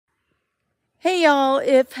Hey y'all,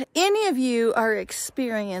 if any of you are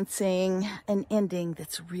experiencing an ending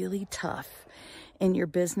that's really tough in your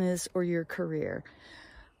business or your career,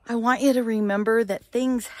 I want you to remember that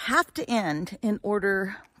things have to end in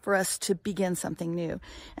order for us to begin something new.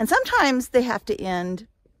 And sometimes they have to end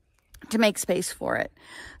to make space for it.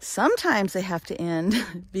 Sometimes they have to end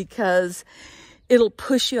because it'll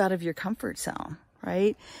push you out of your comfort zone.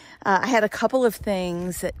 Right? I had a couple of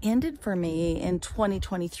things that ended for me in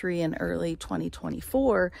 2023 and early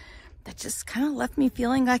 2024 that just kind of left me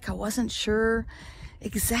feeling like I wasn't sure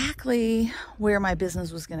exactly where my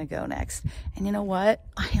business was going to go next. And you know what?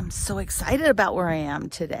 I am so excited about where I am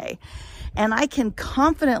today. And I can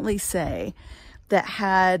confidently say that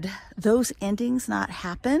had those endings not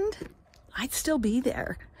happened, I'd still be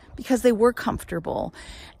there because they were comfortable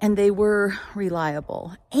and they were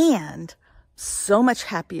reliable and so much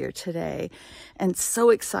happier today and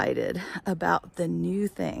so excited about the new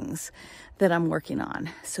things that I'm working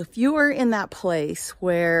on. So if you are in that place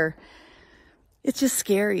where it's just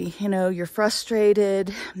scary, you're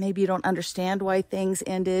frustrated, maybe you don't understand why things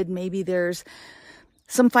ended, maybe there's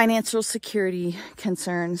some financial security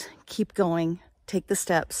concerns, keep going, take the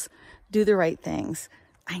steps, do the right things.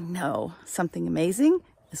 I know something amazing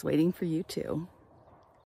is waiting for you too.